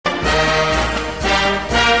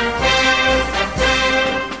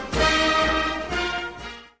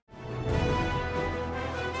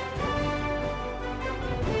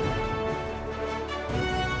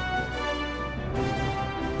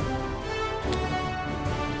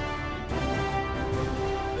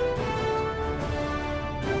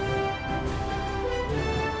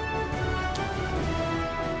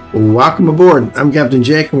Welcome aboard. I'm Captain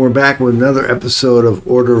Jake, and we're back with another episode of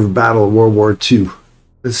Order of Battle World War II.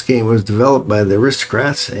 This game was developed by the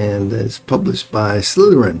Aristocrats and is published by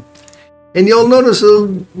Slytherin. And you'll notice a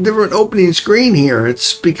different opening screen here.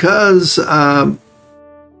 It's because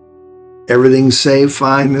everything's saved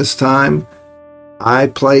fine this time. I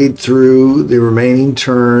played through the remaining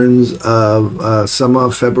turns of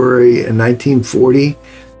Summa, February in 1940,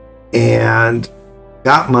 and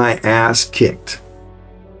got my ass kicked.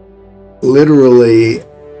 Literally,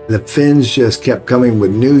 the Finns just kept coming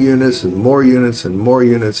with new units and more units and more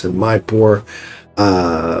units, and my poor,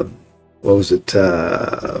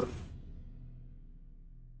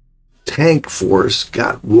 tank force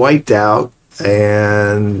got wiped out,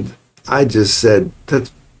 and I just said,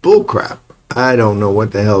 that's bullcrap. I don't know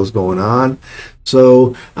what the hell is going on.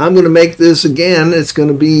 So I'm going to make this again. It's going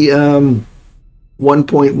to be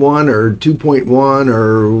 1.1 or 2.1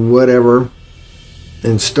 or whatever,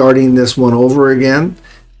 and starting this one over again.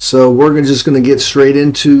 So we're just going to get straight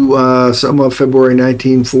into some of February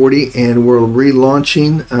 1940, and we're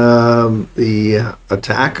relaunching the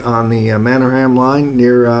attack on the Mannerheim line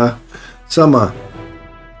near Summa.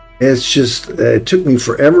 It's just, it took me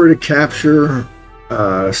forever to capture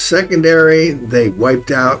secondary. They wiped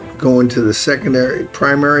out going to the secondary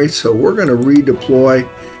primary, so we're going to redeploy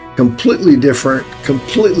completely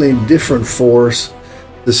different force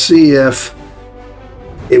to see if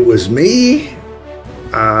it was me,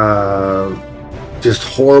 just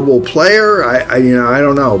horrible player. I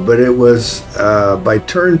don't know, but it was by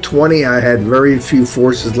turn 20 I had very few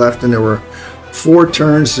forces left, and there were 4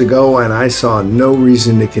 turns to go, and I saw no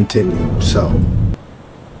reason to continue. So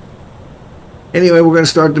anyway, we're going to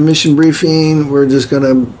start the mission briefing. We're just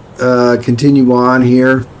going to continue on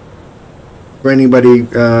here for anybody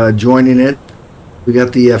joining it. We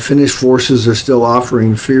got the Finnish forces are still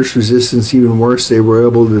offering fierce resistance. Even worse, they were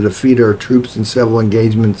able to defeat our troops in several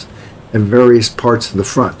engagements at various parts of the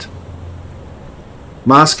front.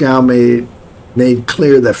 Moscow made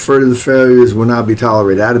clear that further failures will not be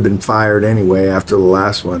tolerated. I'd have been fired anyway after the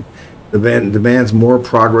last one. Demands more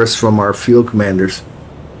progress from our field commanders.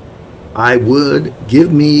 I would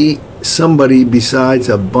give me somebody besides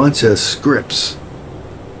a bunch of scripts.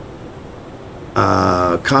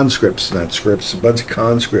 Conscripts, not scripts, a bunch of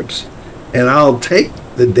conscripts, and I'll take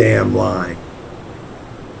the damn line.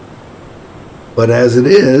 But as it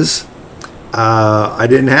is, I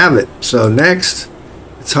didn't have it. So next,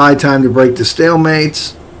 it's high time to break the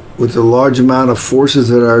stalemates. With the large amount of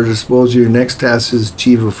forces at our disposal, your next task is to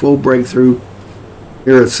achieve a full breakthrough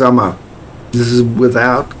here at Summa. This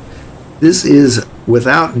is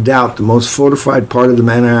without doubt the most fortified part of the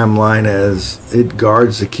Mannerheim line, as it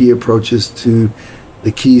guards the key approaches to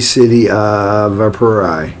the key city of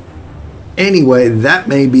Vapuri. Anyway, that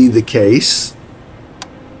may be the case.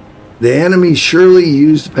 The enemy surely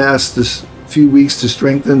used the past few weeks to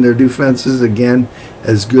strengthen their defenses again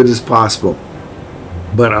as good as possible.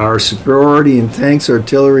 But our superiority in tanks,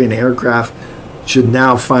 artillery, and aircraft should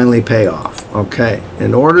now finally pay off. Okay,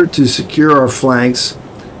 in order to secure our flanks,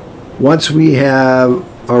 once we are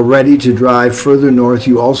ready to drive further north,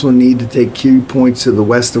 you also need to take key points to the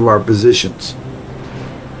west of our positions.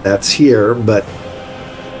 That's here, but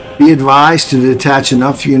be advised to detach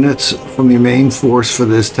enough units from your main force for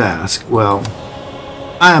this task. Well,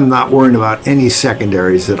 I am not worried about any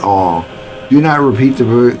secondaries at all. Do not repeat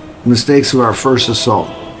the mistakes of our first assault.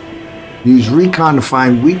 Use recon to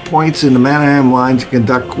find weak points in the Mannerheim line to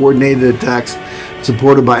conduct coordinated attacks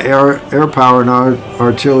supported by air power and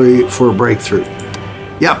artillery for a breakthrough.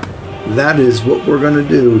 Yep, that is what we're going to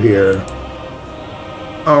do here.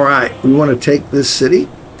 All right, we want to take this city,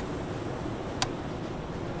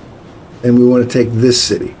 and we want to take this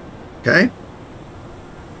city. Okay,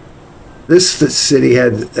 this city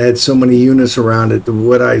had so many units around it that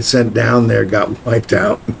what I sent down there got wiped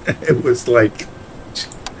out. It was like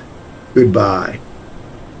goodbye.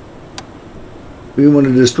 We want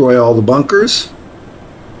to destroy all the bunkers.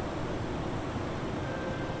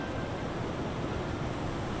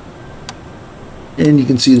 And you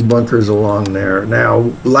can see the bunkers along there.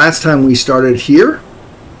 Now, last time we started here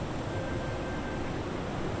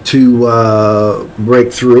to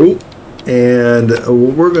break through, and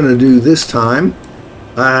what we're going to do this time,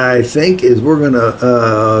 I think, is we're going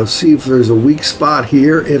to see if there's a weak spot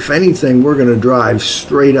here. If anything, we're going to drive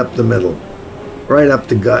straight up the middle, right up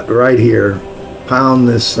the gut, right here, pound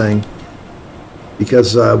this thing,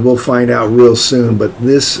 because we'll find out real soon. But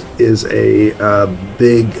this is a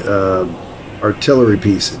big artillery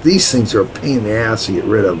piece. These things are a pain in the ass to get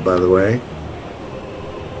rid of, by the way.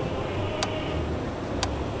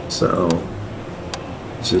 So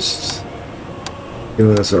just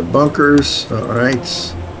Giving us our bunkers. All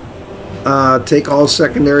right. Take all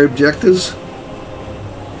secondary objectives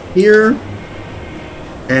here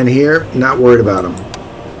and here. Not worried about them.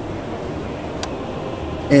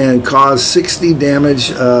 And cause 60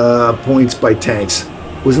 damage points by tanks.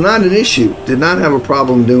 Was not an issue. Did not have a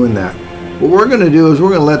problem doing that. What we're going to do is we're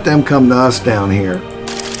going to let them come to us down here.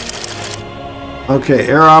 Okay,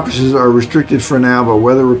 air operations are restricted for now, but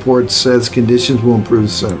weather report says conditions will improve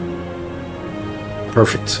soon.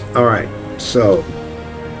 Perfect. All right, so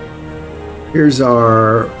here's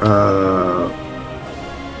our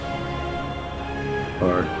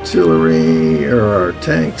artillery or our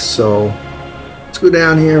tanks. So let's go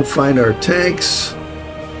down here and find our tanks.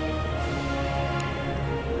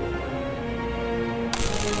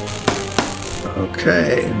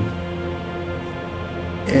 Okay.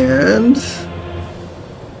 And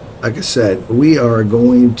like I said, we are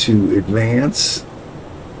going to advance.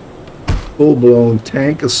 Full-blown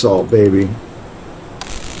tank assault, baby.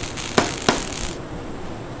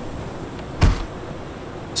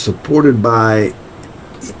 Supported by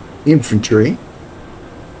infantry.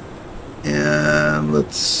 And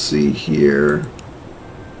let's see here.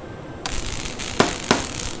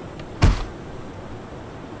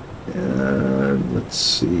 And let's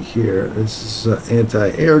see here. This is an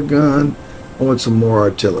anti-air gun. I want some more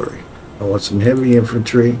artillery. I want some heavy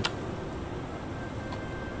infantry.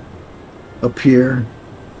 Up here,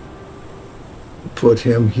 put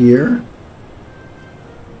him here.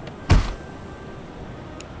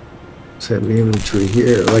 Let's have the infantry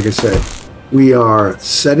here. Like I said, we are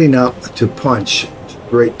setting up to punch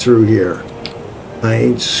right through here. I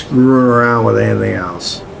ain't screwing around with anything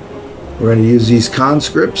else. We're going to use these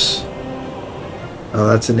conscripts.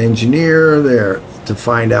 That's an engineer there to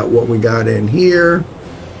find out what we got in here.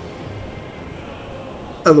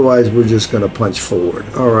 Otherwise, we're just going to punch forward.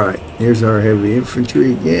 All right, here's our heavy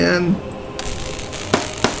infantry again.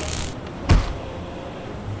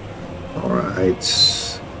 All right.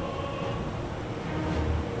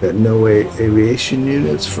 Got no aviation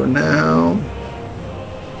units for now.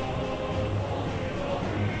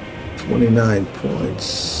 29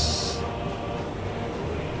 points.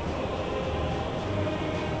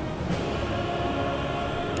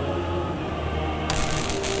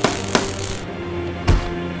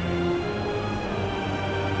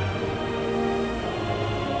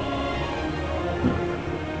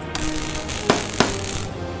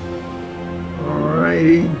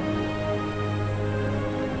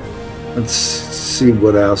 Let's see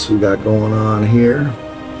what else we got going on here.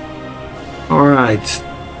 All right,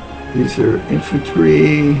 these are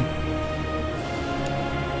infantry.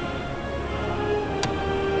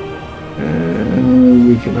 And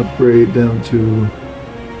we can upgrade down to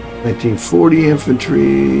 1940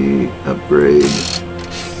 infantry. Upgrade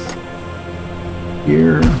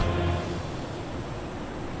here.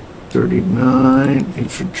 39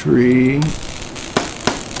 infantry.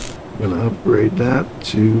 I'm going to upgrade that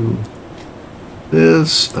to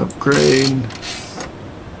this. Upgrade.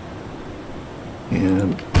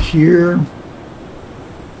 And here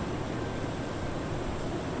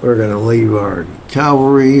we're going to leave our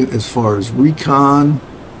cavalry as far as recon.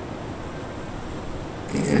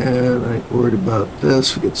 And I ain't worried about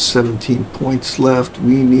this. We got 17 points left.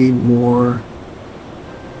 We need more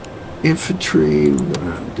infantry. We're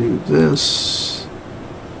going to do this.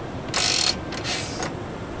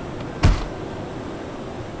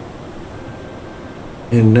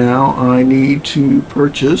 And now I need to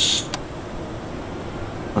purchase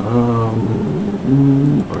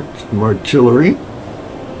some artillery.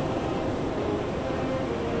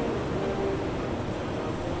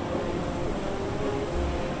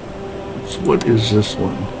 So what is this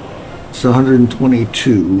one? It's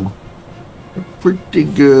 122. Pretty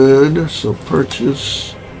good. So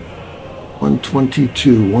purchase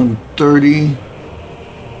 122, 130.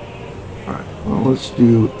 All right, well, let's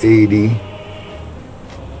do 80.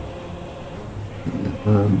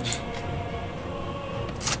 And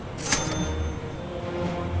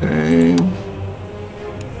okay.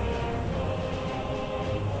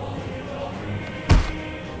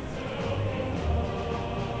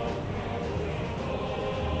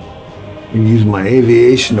 And use my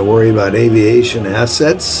aviation to worry about aviation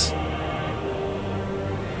assets.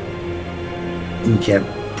 You can't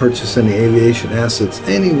purchase any aviation assets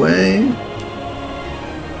anyway.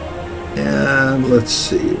 And let's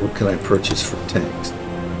see, what can I purchase for tanks?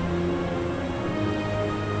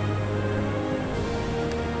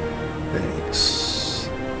 Thanks.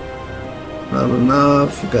 Not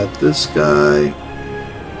enough. We got this guy.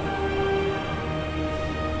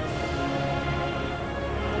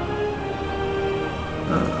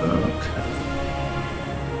 Okay.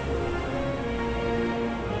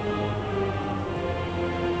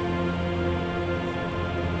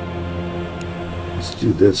 Let's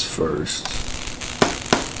do this first.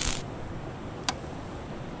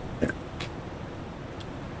 Yeah.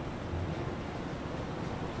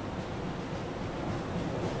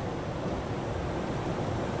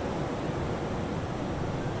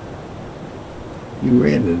 You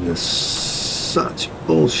ran into such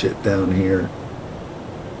bullshit down here.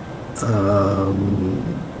 All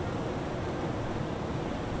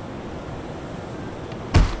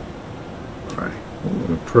right, I'm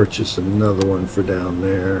going to purchase another one for down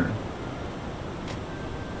there.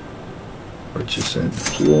 Purchase and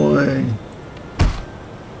deploy.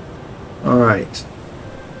 All right.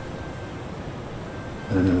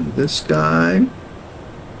 And this guy,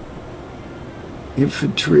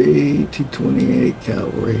 infantry, T-28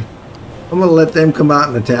 cavalry. I'm going to let them come out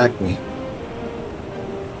and attack me.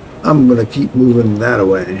 I'm going to keep moving that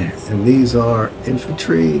away. And these are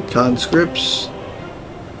infantry, conscripts,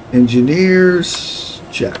 engineers,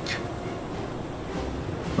 check.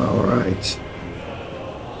 All right.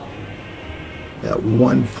 Got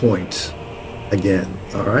 1 point again.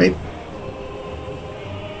 All right.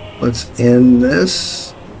 Let's end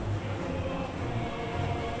this.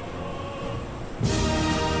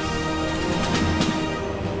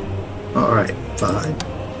 All right, fine.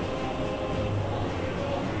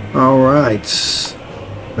 All right,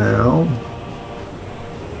 now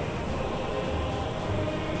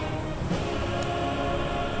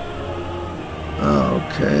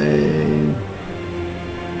okay.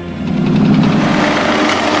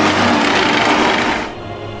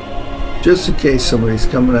 Just in case somebody's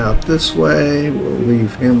coming out this way, we'll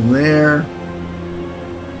leave him there.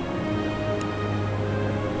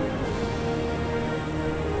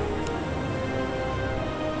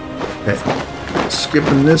 Okay.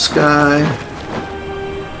 Skipping this guy.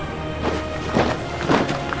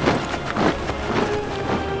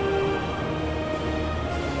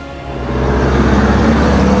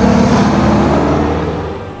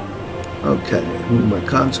 Okay, move my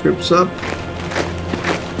conscripts up.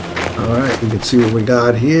 All right, we can see what we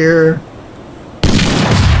got here.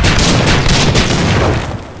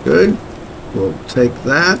 Good. We'll take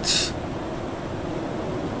that.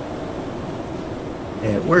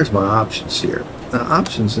 And where's my options here? Now,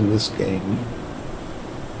 options in this game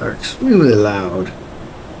are extremely loud.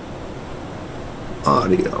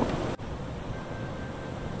 Audio.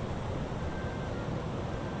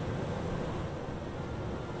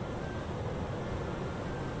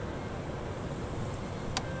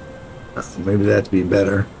 Maybe that'd be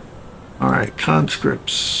better. All right,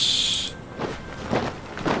 conscripts.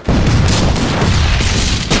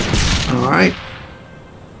 All right.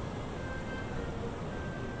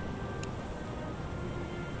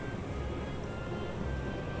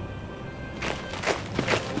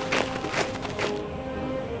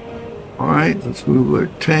 All right, let's move our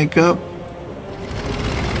tank up.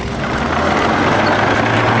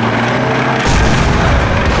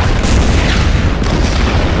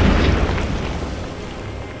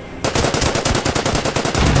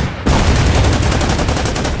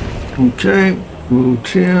 Okay, move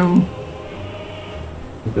Tim.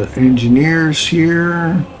 We've got engineers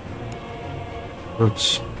here.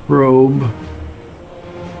 Let's probe.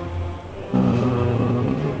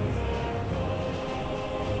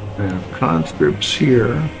 And conscripts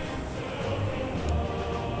here.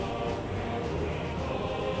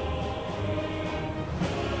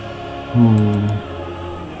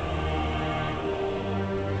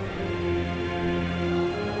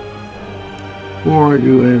 Before I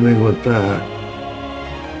do anything with that,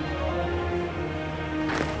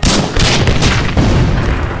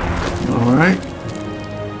 all right,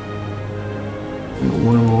 got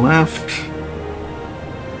one left.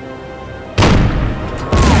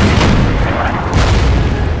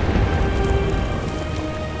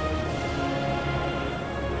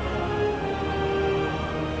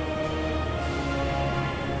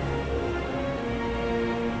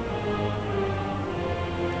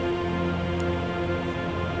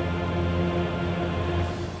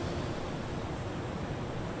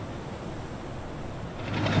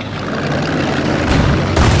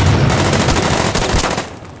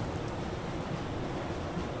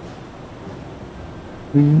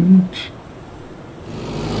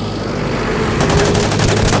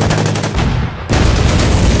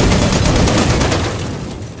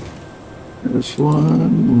 This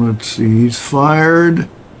one, let's see, he's fired.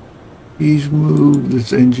 He's moved.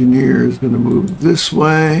 This engineer is going to move this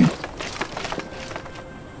way.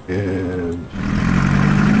 And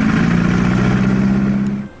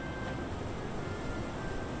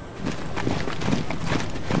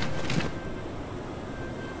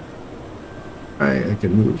I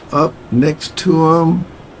can move up next to him.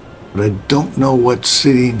 But I don't know what's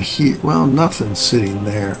sitting here. Well, nothing's sitting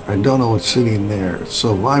there. I don't know what's sitting there.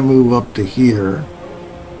 So if I move up to here,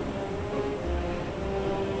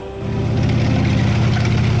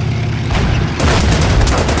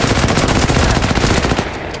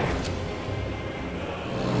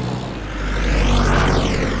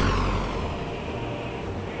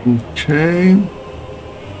 okay.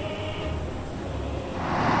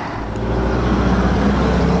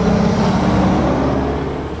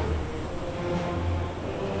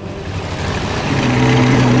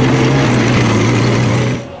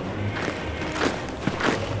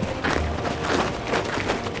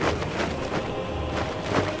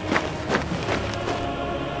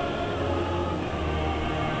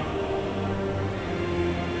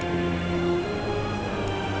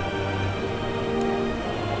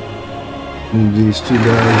 Move these two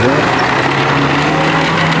guys up.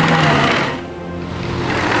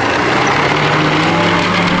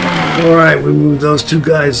 All right, we moved those two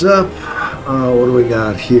guys up. What do we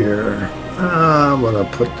got here? I'm gonna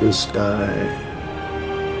put this guy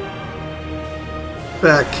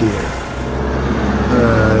back here.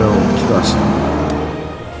 I don't trust him.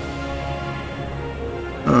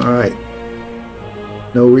 All right,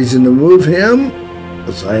 no reason to move him.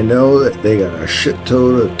 Because I know that they got a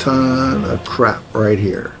ton of crap right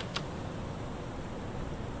here.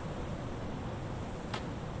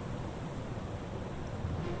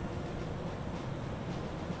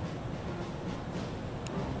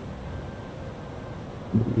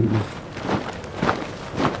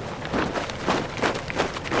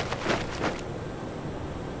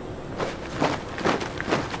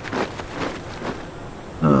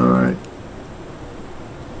 All right.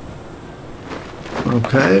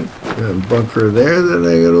 Okay, got a bunker there that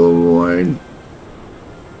I got to avoid.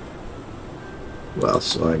 Well,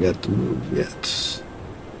 so I got to move yet.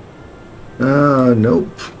 Nope.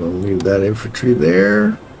 I'll leave that infantry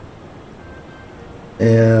there.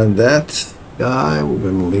 And that guy, we're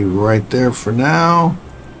going to leave right there for now.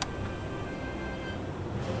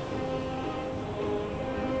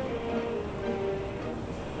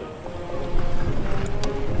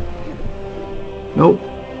 Nope,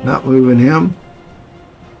 not moving him.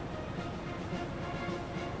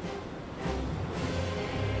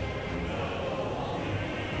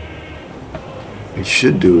 What I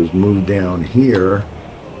should do is move down here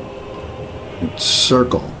and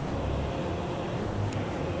circle.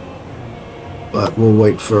 But we'll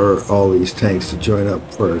wait for all these tanks to join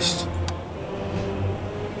up first.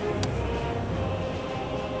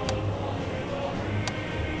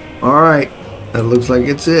 All right, that looks like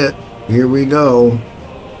it's it. Here we go.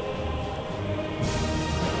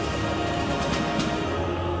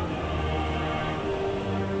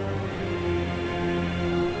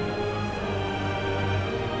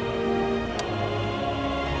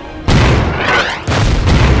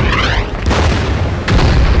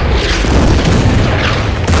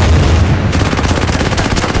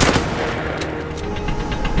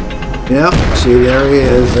 Yep, see, there he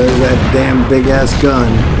is. There's that damn big ass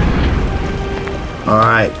gun. All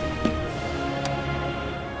right.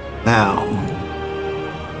 Now,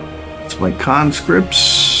 it's my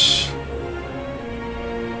conscripts.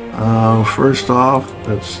 First off,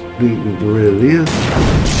 let's get rid of these.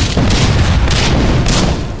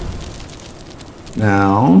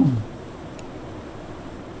 Now,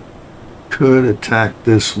 could attack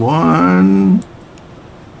this one.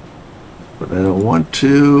 But I don't want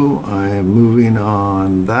to. I am moving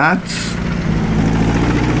on that.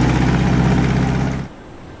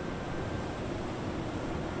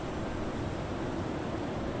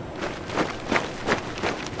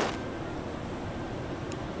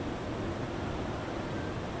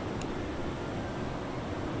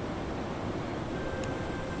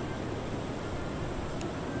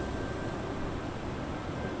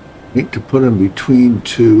 Need to put them between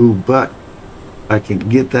two, but I can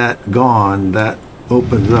get that gone. That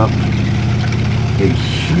opens up a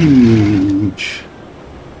huge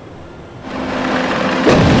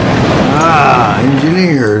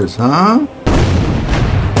engineers, huh?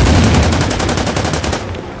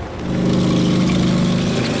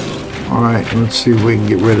 All right, let's see if we can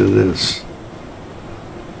get rid of this.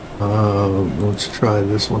 Let's try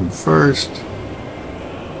this one first.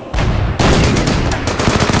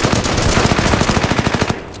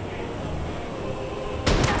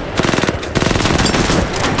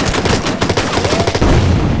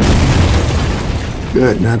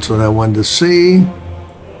 Good, that's what I wanted to see.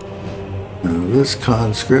 Now this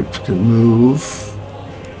conscript can move.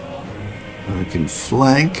 I can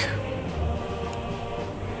flank.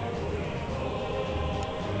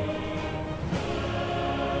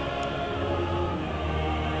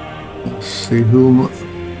 Let's see who.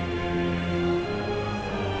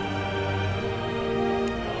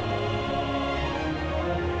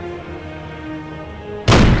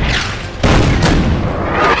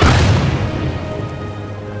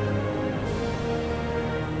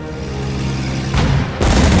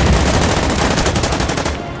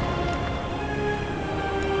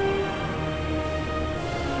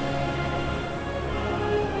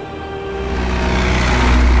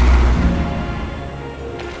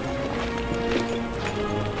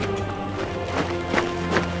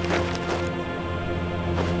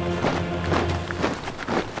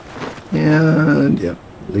 And yep,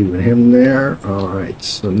 leaving him there. All right,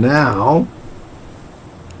 so now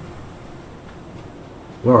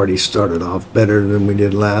we already started off better than we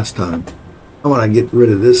did last time. I want to get rid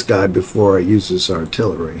of this guy before I use this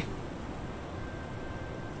artillery.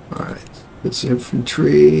 All right, it's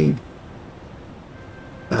infantry.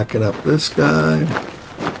 Backing up this guy.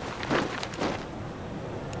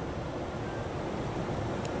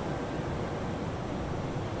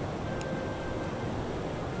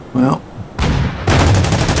 Well,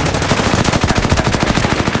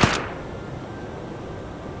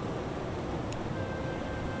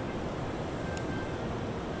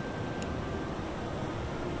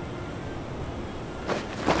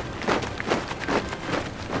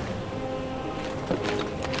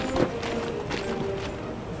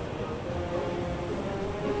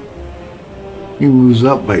 he moves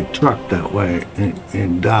up by truck that way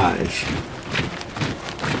and dies.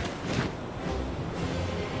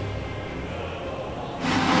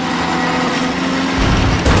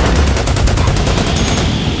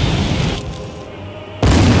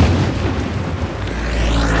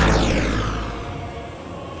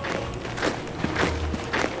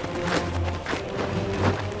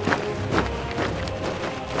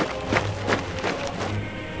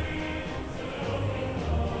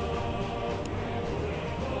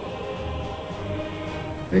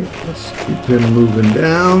 Let's keep him moving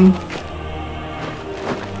down.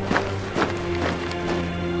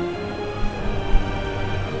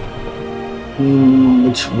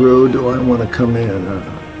 Which road do I want to come in?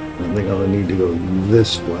 I think I'll need to go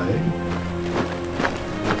this way.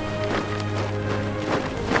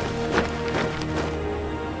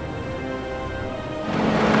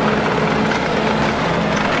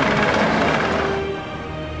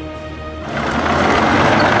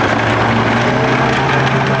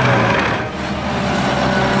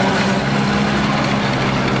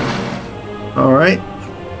 All right.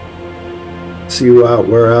 See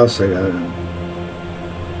where else I got it.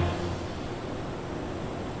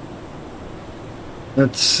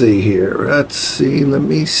 Let's see here. Let's see. Let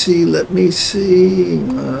me see.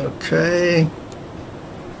 Okay.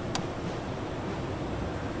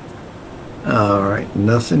 All right.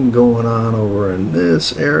 Nothing going on over in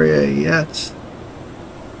this area yet.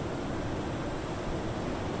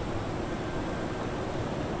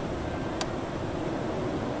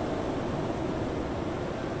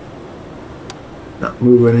 Not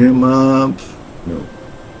moving him up. No.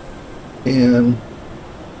 And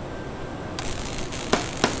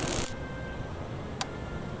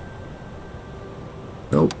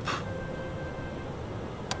nope.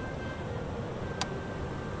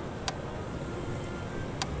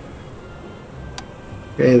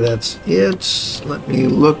 Okay, that's it. Let me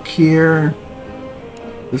look here.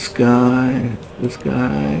 This guy,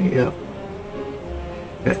 yep.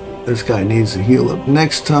 Okay, this guy needs to heal up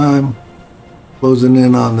next time. Closing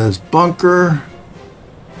in on this bunker.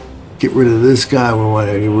 Get rid of this guy. We want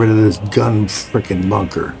to get rid of this gun frickin'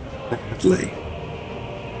 bunker. Badly.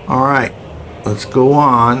 All right, let's go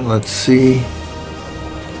on. Let's see.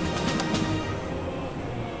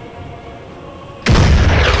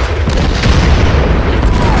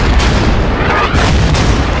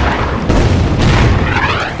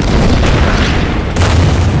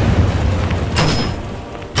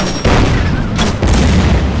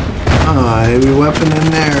 Heavy weapon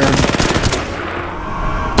in there.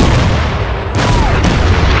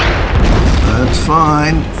 That's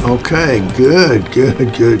fine. Okay, good.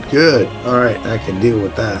 All right, I can deal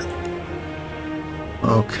with that.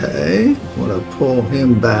 Okay, I'm gonna pull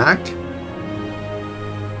him back.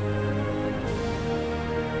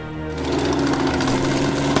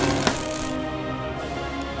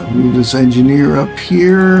 I move this engineer up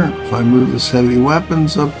here. If I move this heavy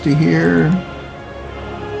weapons up to here,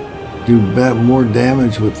 do more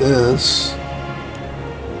damage with this.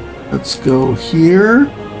 Let's go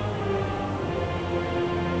here.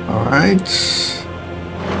 All right.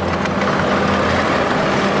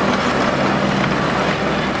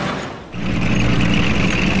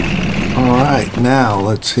 All right, now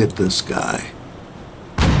let's hit this guy.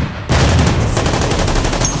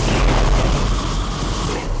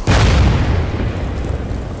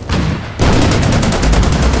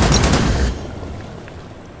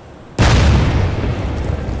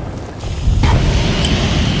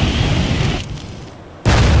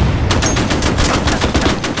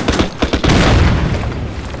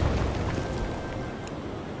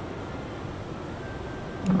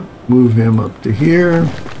 Move him up to here.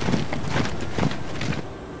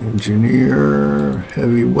 Engineer,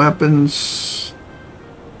 heavy weapons.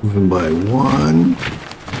 Moving by 1.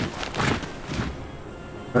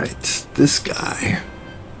 Right, this guy.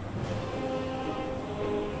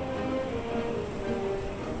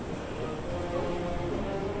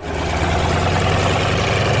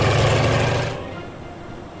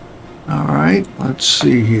 All right, let's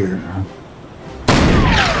see here.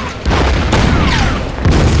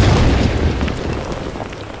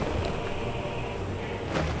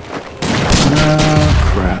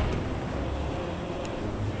 Crap.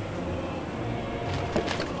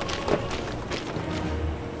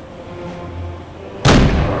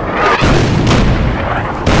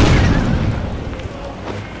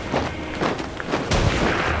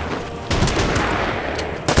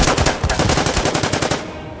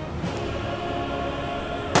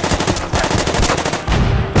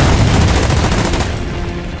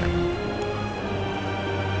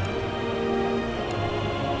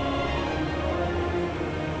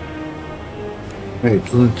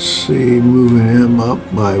 Right, let's see, moving him up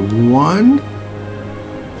by 1.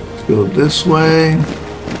 Let's go this way.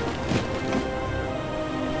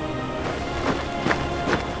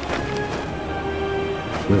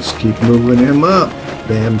 Let's keep moving him up.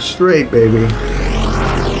 Damn straight, baby.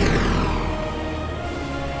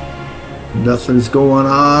 Nothing's going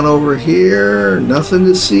on over here. Nothing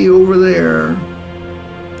to see over there.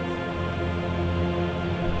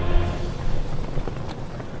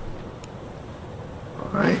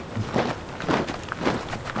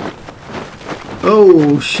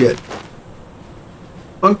 Oh, shit.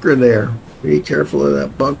 Bunker there. Be careful of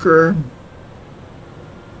that bunker.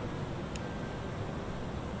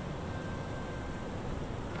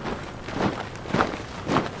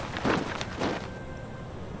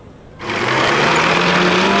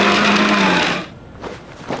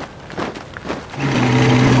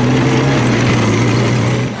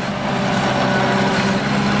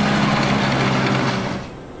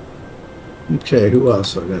 Okay, who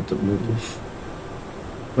else I got to move?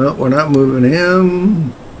 Well, we're not moving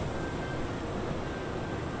him.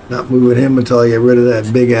 Not moving him until I get rid of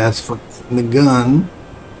that big ass in the gun.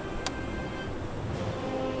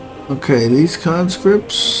 Okay, these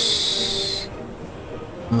conscripts.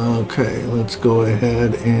 Okay, let's go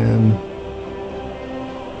ahead and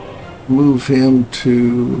move him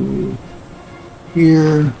to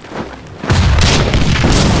here.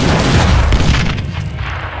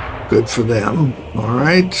 Good for them. All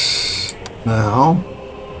right, now.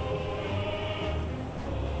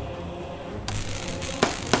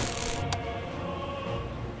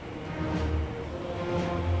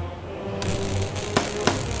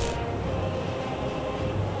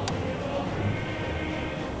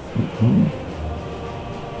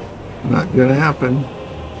 Not gonna happen.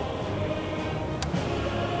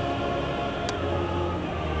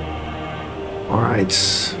 All right,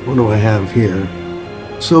 what do I have here?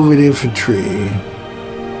 Soviet infantry.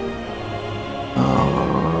 All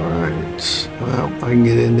right, well, I can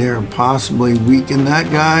get in there and possibly weaken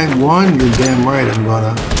that guy. 1, you're damn right I'm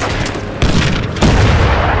gonna.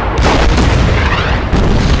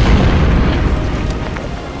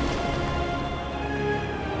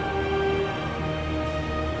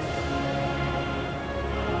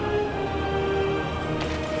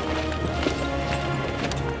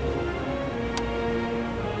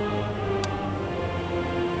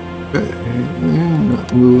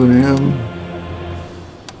 Not moving him.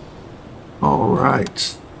 All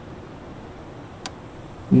right.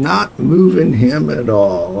 Not moving him at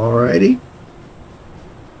all. All righty.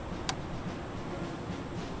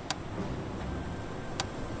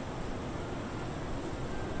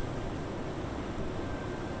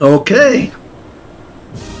 Okay.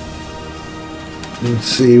 Let's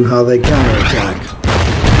see how they counterattack.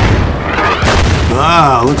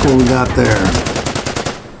 Ah, look what we got there.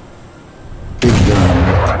 Big gun.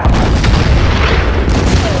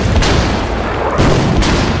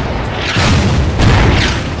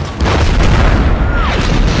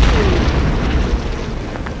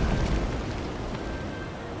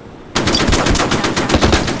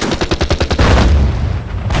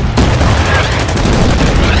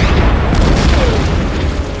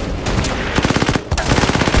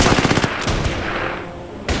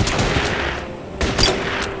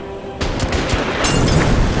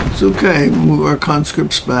 Okay, move our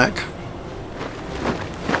conscripts back.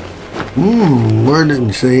 Where didn't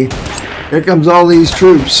you see? Here comes all these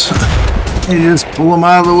troops. You just pull them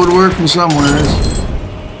out of the woodwork from somewhere.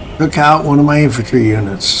 Took out one of my infantry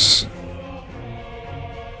units.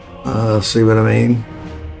 See what I mean?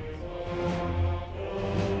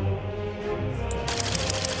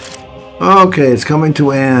 Okay, it's coming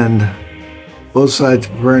to end. Both sides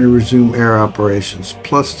preparing to resume air operations.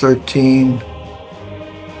 Plus 13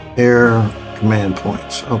 air command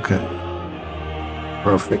points. Okay.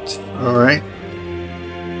 Perfect. All right.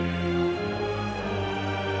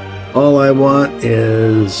 All I want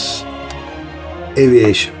is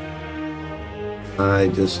aviation.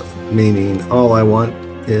 Meaning all I want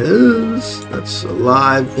is, that's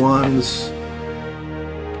live ones.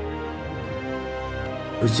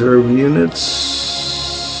 Reserve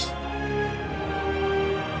units.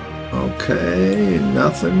 Okay,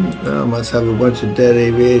 nothing. Must have a bunch of dead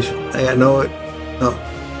aviation. I know it. Oh,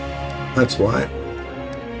 that's why.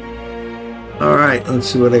 All right, let's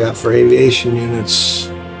see what I got for aviation units.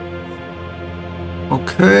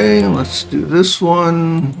 Okay, let's do this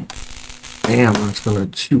one. Damn, that's gonna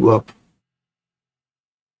chew up.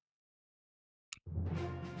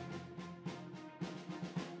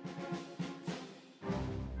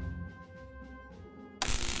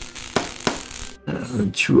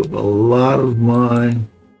 Chew up a lot of mine.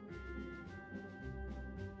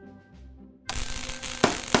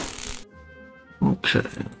 Okay,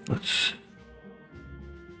 let's.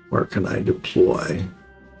 Where can I deploy?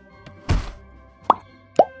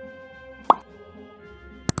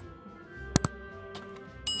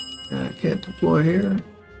 I can't deploy here.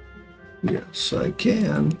 Yes, I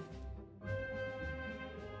can.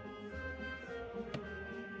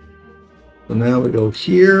 So now we go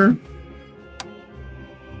here.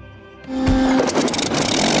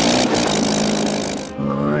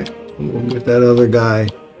 We'll get that other guy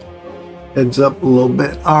heads up a little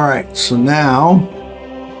bit. All right, so now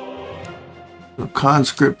the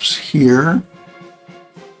conscripts here.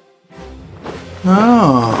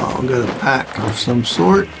 Oh, we got a pack of some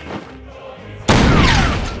sort.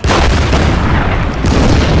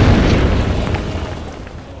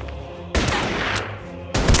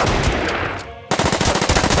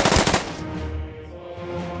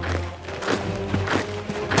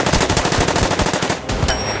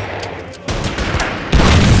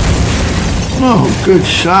 Oh, good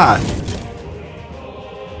shot.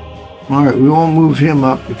 All right, we won't move him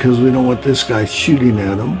up because we don't want this guy shooting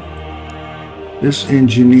at him. This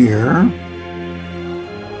engineer,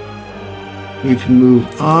 we can move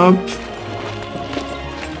up.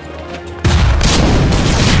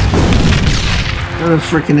 Got a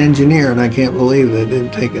freaking engineer, and I can't believe they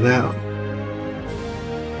didn't take it out.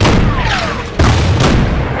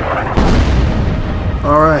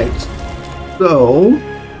 All right, so.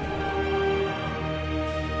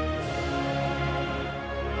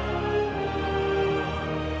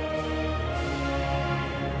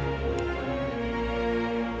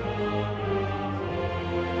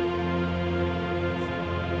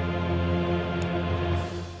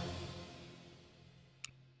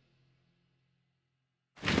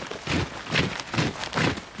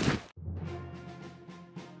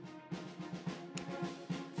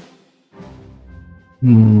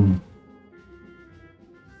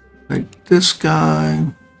 Like this guy,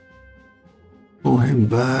 pull him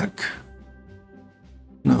back.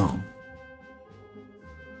 No.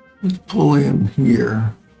 Let's pull him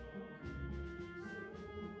here.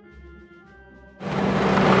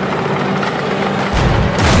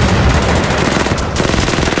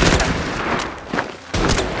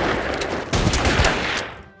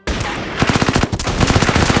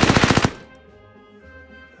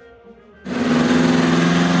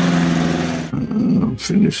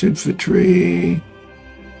 Finish infantry.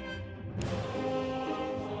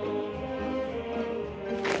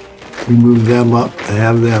 We move them up and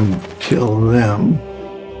have them kill them.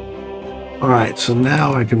 All right, so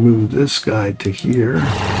now I can move this guy to here.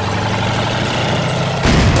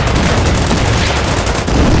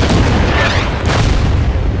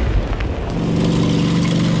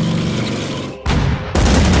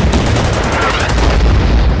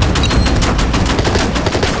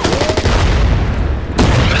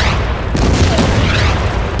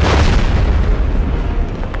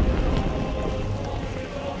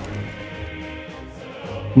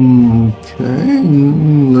 Okay,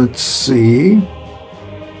 let's see.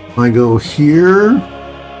 If I go here,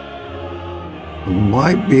 I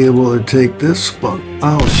might be able to take this spot.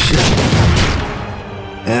 Oh, shit.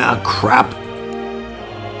 Ah, crap.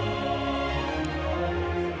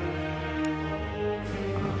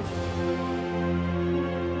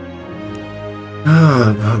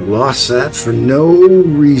 I lost that for no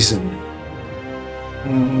reason.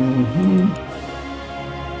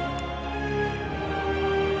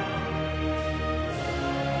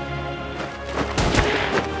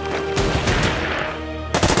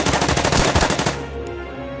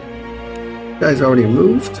 Guy's already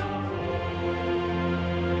moved.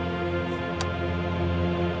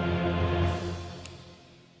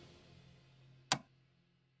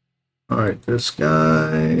 All right, this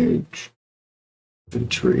guy.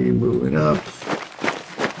 Infantry moving up.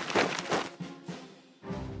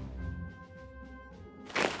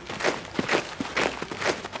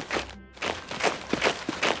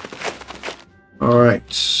 All right.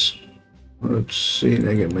 Let's see.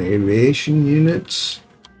 I get my aviation units.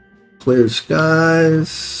 Clear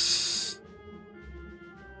skies.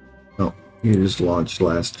 Oh, you just launched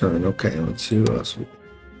last turn. Okay, let's see who else.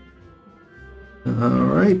 All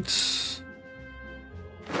right.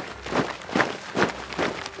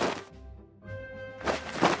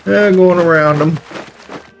 Going around them.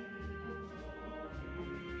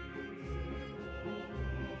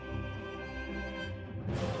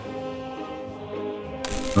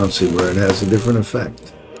 Let's see where it has a different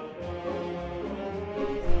effect.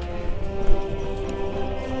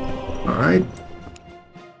 All right.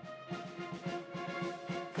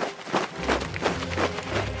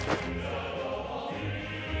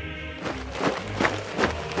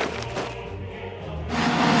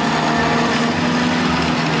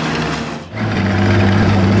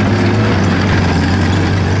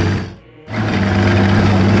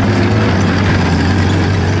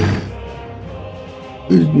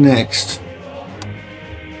 Who's next?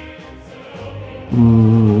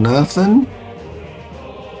 Nothing.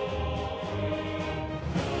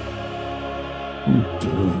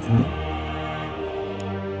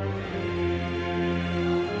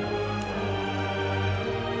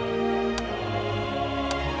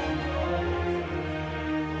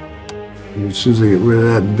 As soon as I get rid of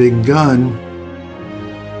that big gun.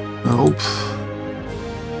 Nope.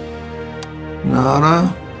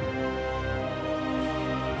 Nada.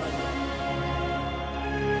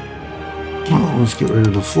 Oh, let's get rid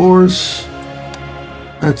of the force.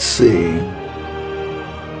 Let's see.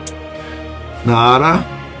 Nada.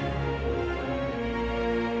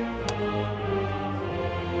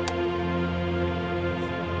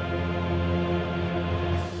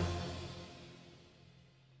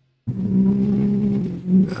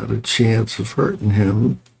 Not a chance of hurting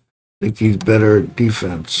him. I think he's better at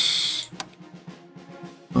defense.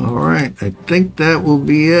 All right, I think that will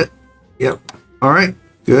be it. Yep. All right,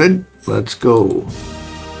 good. Let's go.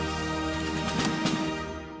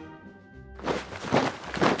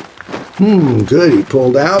 Good. He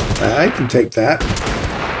pulled out. I can take that.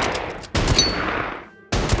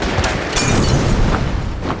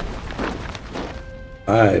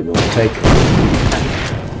 I will take it.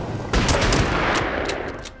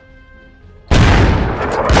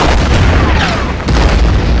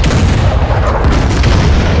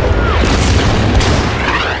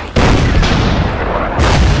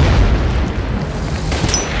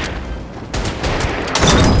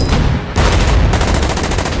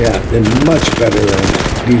 Yeah, they're much better than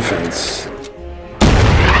defense.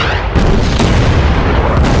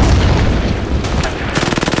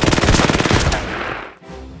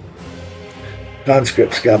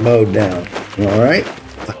 Conscripts got mowed down. All right.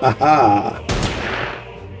 Ha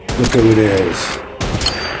Look who it is.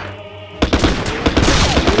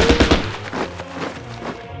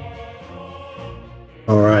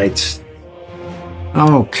 All right.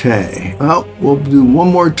 Okay, well, we'll do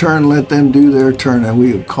one more turn, let them do their turn, and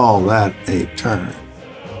we would call that a turn.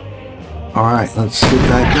 All right, let's get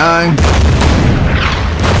that guy.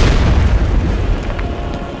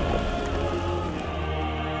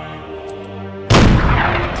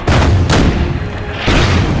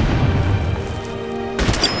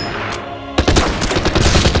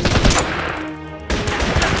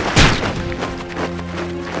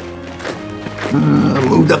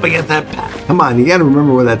 Moved up against that pack. Come on, you gotta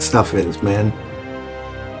remember where that stuff is, man.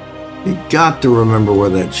 You got to remember where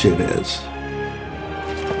that shit is.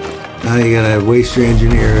 Now you gotta waste your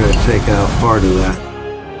engineer to take out part of that.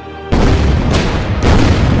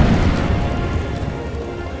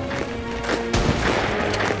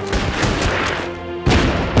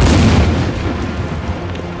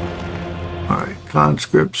 Alright,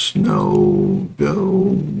 conscripts, no, go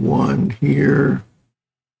one here.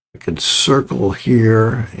 I can circle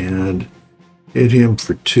here and hit him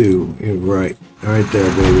for 2. You're right. Right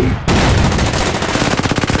there, baby.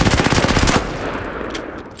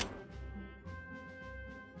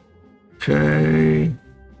 Okay.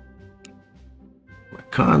 My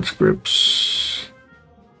conscripts.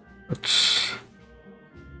 Let's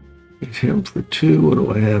hit him for 2. What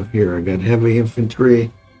do I have here? I got heavy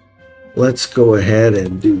infantry. Let's go ahead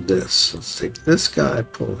and do this. Let's take this guy,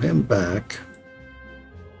 pull him back.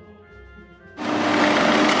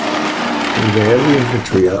 Move the heavy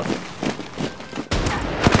infantry up.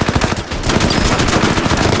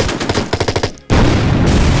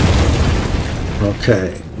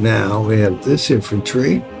 Okay, now we have this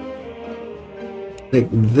infantry. Take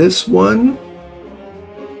this one,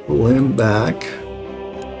 pull him back,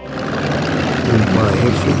 move my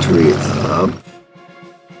infantry up.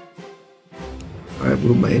 All right,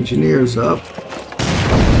 move my engineers up.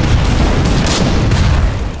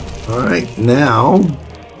 All right, now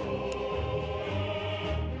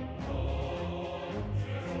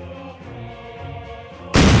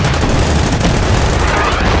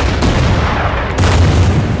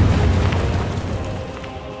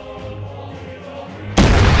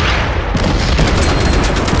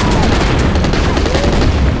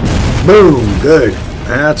boom, good.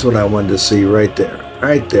 That's what I wanted to see right there.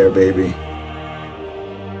 Right there, baby.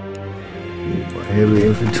 Move my heavy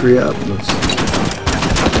infantry up.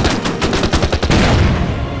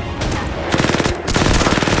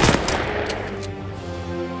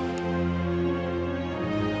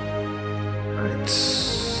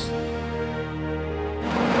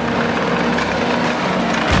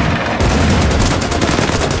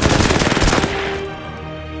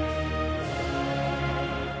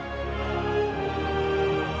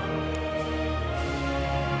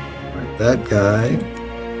 That guy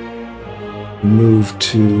moved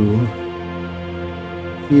to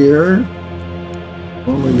here,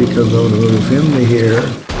 only because I want to move him to here.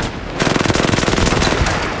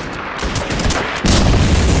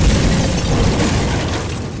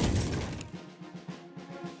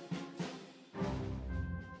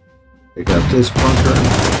 Pick up this bunker.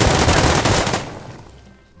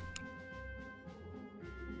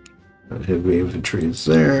 That heavy infantry is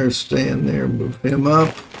there, stand there, move him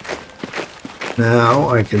up. Now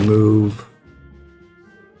I can move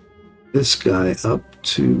this guy up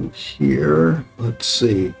to here. Let's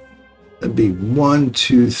see. That'd be 1,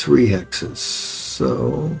 2, 3 hexes.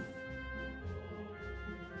 So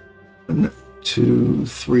 1, 2,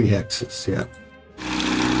 3 hexes. Yeah.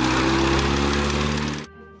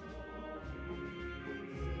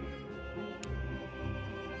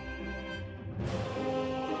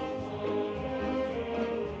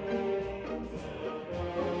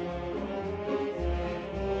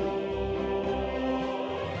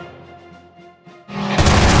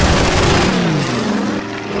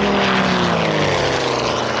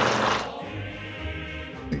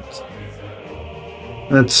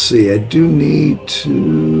 Let's see, I do need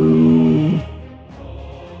to...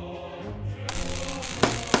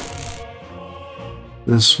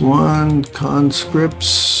 This one,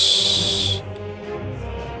 conscripts.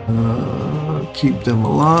 Keep them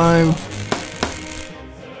alive.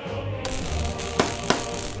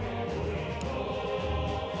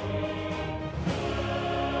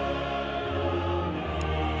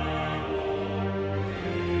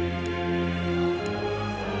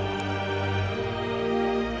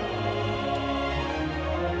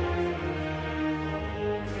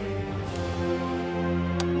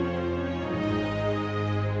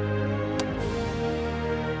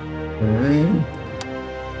 Okay.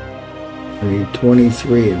 I need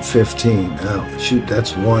 23 and 15. Oh, shoot,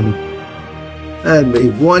 that's one. That'd be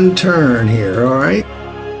one turn here, all right?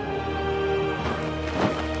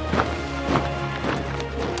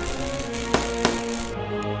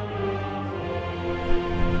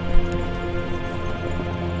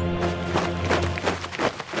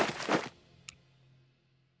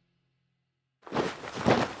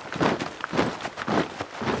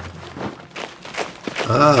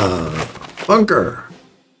 Bunker.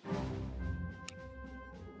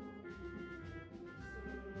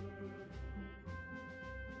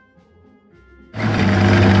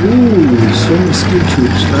 Ooh, Summa ski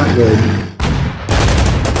troops, not good.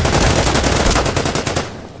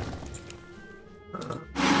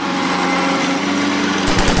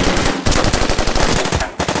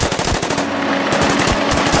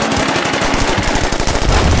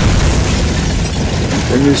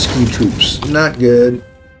 Ski troops, not good.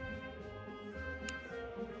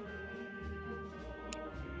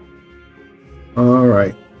 All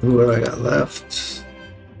right, who do I got left?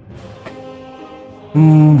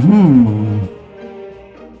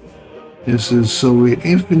 This is Soviet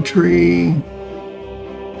infantry.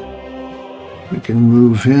 We can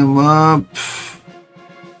move him up.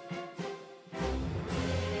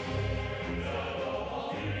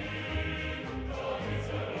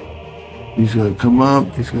 He's going to come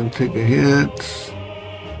up. He's going to take a hit.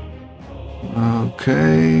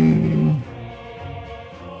 Okay.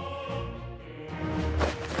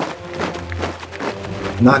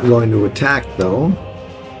 Not going to attack, though.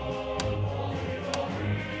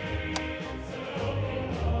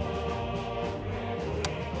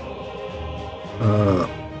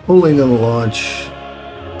 Only going to launch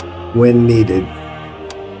when needed.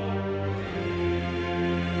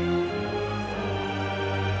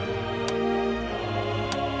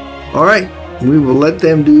 All right, we will let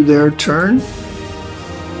them do their turn.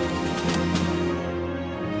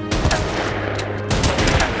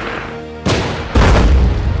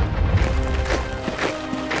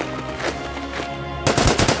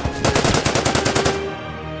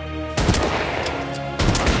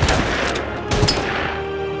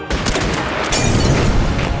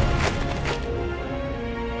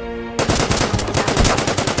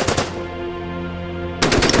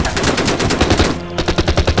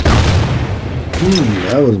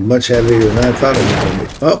 That was much heavier than I thought it was going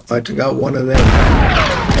to be. Oh, I took out one of them.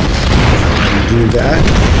 Do that.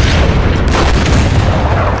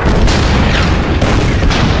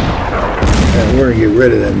 And we're going to get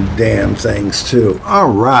rid of them damn things too.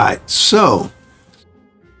 All right, so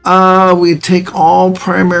we take all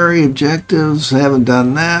primary objectives. Haven't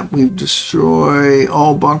done that. We've destroyed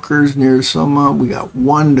all bunkers near Summa. We got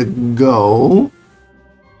one to go.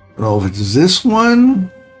 I don't know if it's this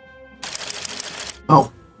one. Oh,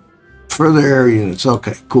 further air units.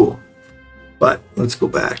 Okay, cool. But let's go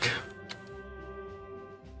back.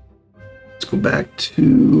 Let's go back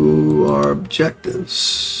to our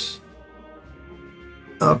objectives.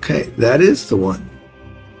 Okay, that is the one.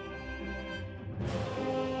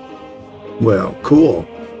 Well, cool.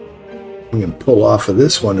 We can pull off of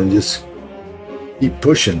this one and just keep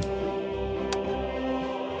pushing.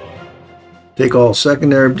 Take all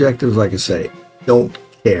secondary objectives, like I say. Don't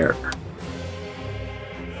care.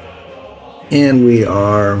 And we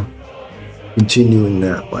are continuing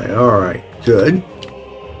that way. All right, good.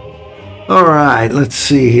 All right, let's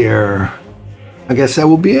see here. I guess that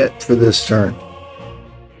will be it for this turn.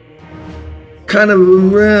 Kind of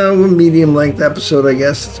a medium length episode, I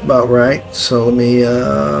guess. It's about right. So let me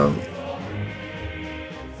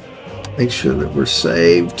make sure that we're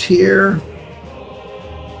saved here.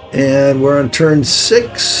 And we're on turn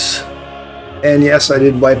 6. And yes, I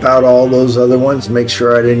did wipe out all those other ones. Make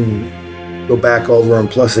sure I didn't go back over, and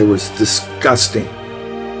plus it was disgusting.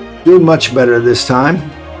 Doing much better this time.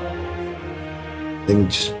 I think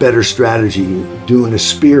just better strategy. Doing a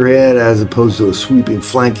spearhead as opposed to a sweeping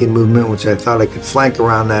flanking movement, which I thought I could flank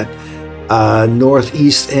around that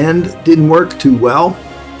northeast end. Didn't work too well.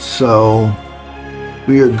 So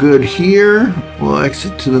we are good here. We'll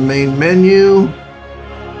exit to the main menu.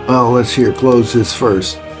 Oh, let's close this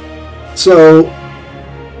first. So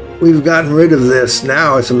we've gotten rid of this.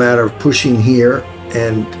 Now it's a matter of pushing here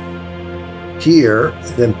and here,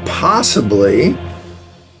 then possibly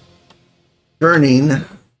turning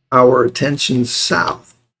our attention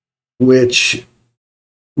south, which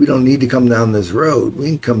we don't need to come down this road. We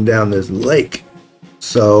can come down this lake.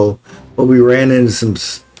 So, well, we ran into some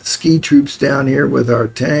ski troops down here with our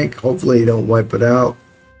tank. Hopefully you don't wipe it out.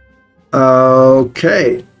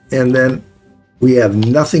 Okay, and then we have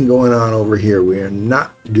nothing going on over here. We are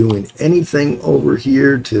not doing anything over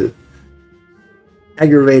here to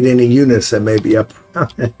aggravate any units that may be up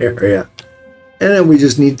around that area. And then we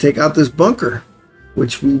just need to take out this bunker,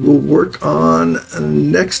 which we will work on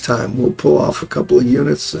next time. We'll pull off a couple of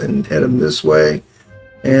units and head them this way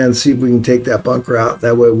and see if we can take that bunker out.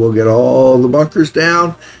 That way we'll get all the bunkers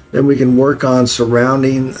down. Then we can work on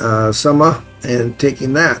surrounding Summa and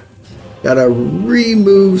taking that. Got to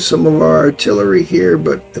remove some of our artillery here,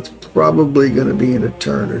 but it's probably going to be in a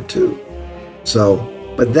turn or two. So,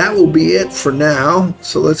 but that will be it for now.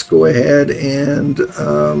 So let's go ahead and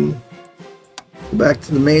go back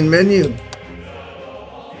to the main menu.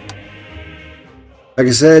 Like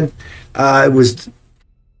I said, it was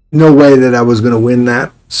no way that I was going to win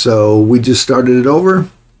that. So we just started it over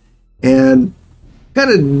and kind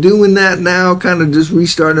of doing that now, kind of just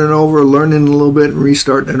restarting it over, learning a little bit and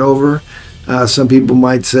restarting it over. Some people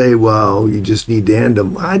might say, well, you just need to end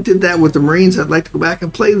them. I did that with the Marines. I'd like to go back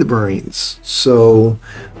and play the Marines. So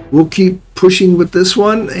we'll keep pushing with this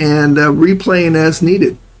one and replaying as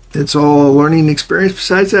needed. It's all a learning experience.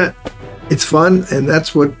 Besides that, it's fun, and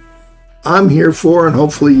that's what I'm here for, and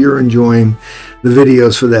hopefully you're enjoying the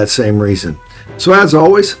videos for that same reason. So as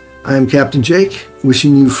always, I am Captain Jake,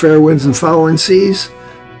 wishing you fair winds and following seas.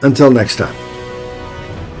 Until next time.